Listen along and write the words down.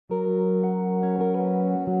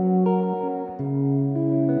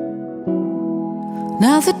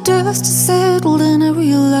Now the dust has settled and I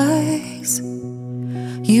realize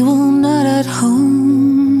you were not at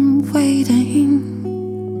home waiting.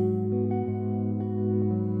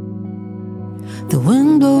 The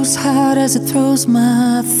wind blows hard as it throws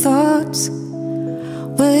my thoughts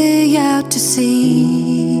way out to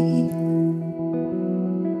sea.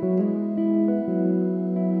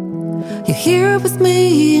 You're here with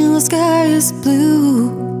me and the sky is blue,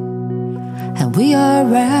 and we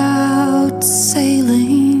are out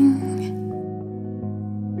sailing.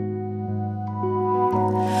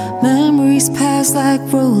 Memories pass like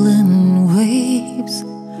rolling waves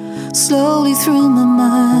slowly through my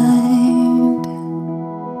mind.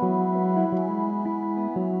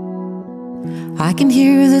 I can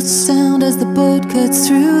hear the sound as the boat cuts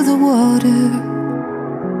through the water,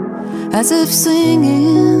 as if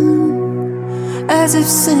singing, as if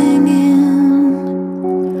singing.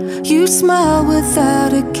 You smile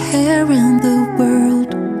without a care in the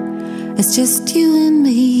world. It's just you and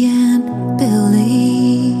me and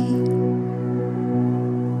Billie.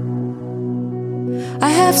 I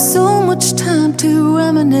have so much time to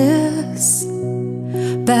reminisce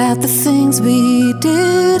about the things we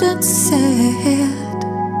did and said.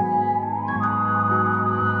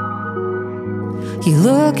 You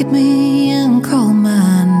look at me and call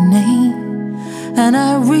my name, and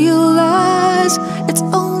I realize it's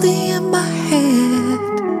only in my head.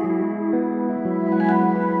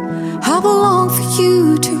 I long for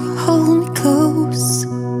you to hold me close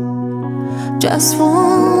just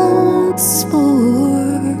once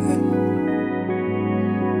more.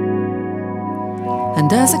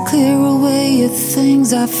 And as I clear away your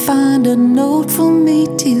things, I find a note from me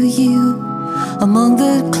to you among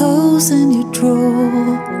the clothes in your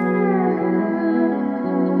drawer.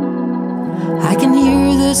 I can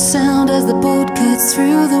hear the sound as the boat cuts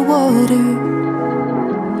through the water,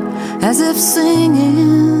 as if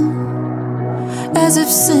singing, as if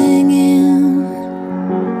singing.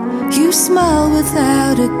 You smile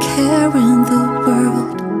without a care in the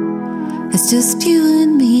world. It's just you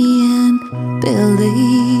and me and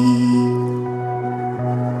Billie.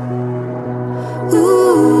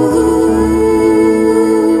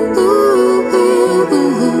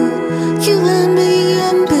 You and me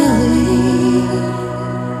and Billie.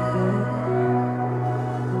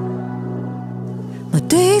 My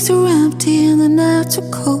days are empty and the nights are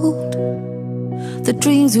cold. The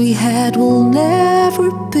dreams we had will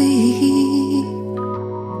never be.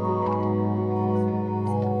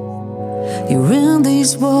 You're in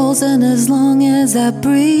these walls, and as long as I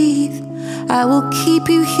breathe, I will keep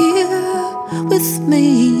you here with me.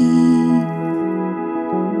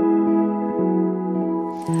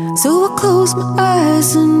 So I close my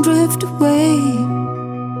eyes and drift away,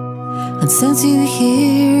 and sense you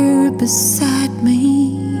here beside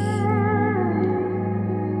me.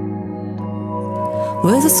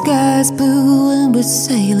 Where the sky's blue and we're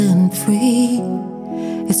sailing free,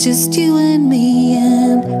 it's just you and me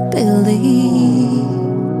and Billie.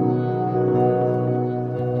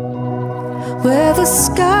 Where the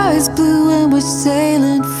sky's blue and we're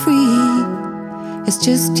sailing free, it's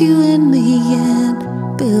just you and me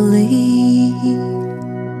and Billie.